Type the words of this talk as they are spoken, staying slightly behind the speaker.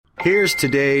Here's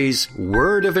today's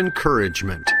word of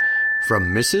encouragement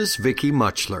from Mrs. Vicky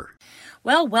Muchler.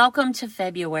 Well, welcome to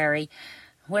February,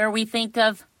 where we think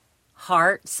of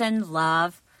hearts and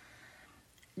love.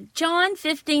 John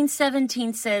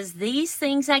 15:17 says, "These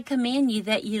things I command you,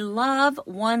 that you love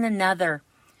one another."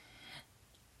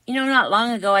 You know, not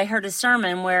long ago I heard a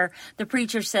sermon where the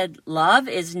preacher said, "Love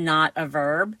is not a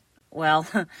verb." Well,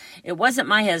 it wasn't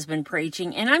my husband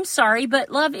preaching, and I'm sorry,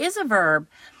 but love is a verb.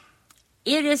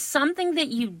 It is something that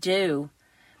you do.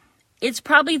 It's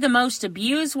probably the most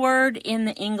abused word in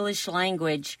the English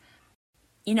language.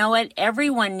 You know what?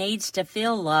 Everyone needs to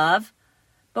feel love.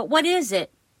 But what is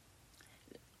it?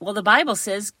 Well, the Bible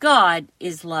says God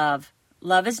is love.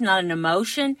 Love is not an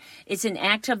emotion. It's an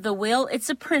act of the will. It's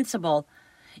a principle.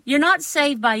 You're not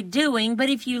saved by doing,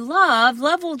 but if you love,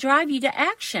 love will drive you to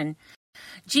action.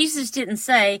 Jesus didn't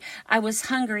say, "I was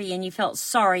hungry and you felt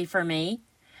sorry for me,"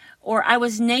 or "I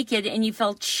was naked and you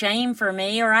felt shame for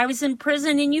me," or "I was in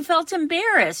prison and you felt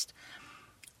embarrassed,"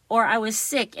 or "I was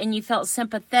sick and you felt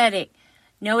sympathetic."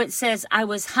 No, it says, "I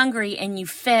was hungry and you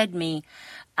fed me.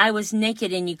 I was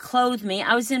naked and you clothed me.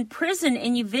 I was in prison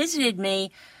and you visited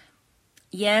me."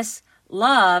 Yes,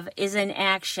 love is an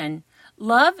action.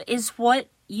 Love is what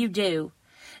you do.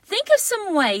 Think of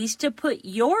some ways to put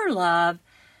your love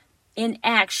in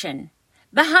action,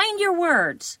 behind your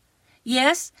words.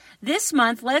 Yes, this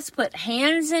month, let's put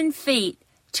hands and feet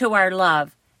to our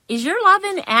love. Is your love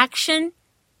in action?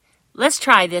 Let's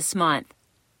try this month.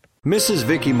 Mrs.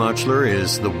 Vicky Muchler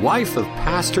is the wife of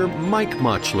Pastor Mike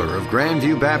Muchler of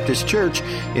Grandview Baptist Church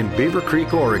in Beaver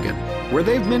Creek, Oregon, where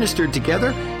they've ministered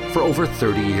together for over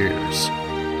 30 years.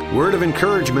 Word of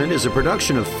Encouragement is a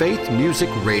production of Faith Music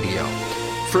Radio.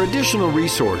 For additional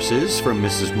resources from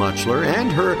Mrs. Muchler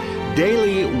and her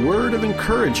daily Word of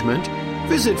Encouragement,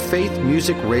 visit Faith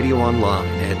Music Radio online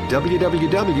at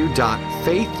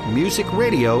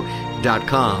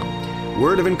www.faithmusicradio.com.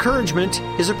 Word of Encouragement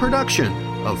is a production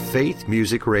of Faith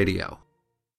Music Radio.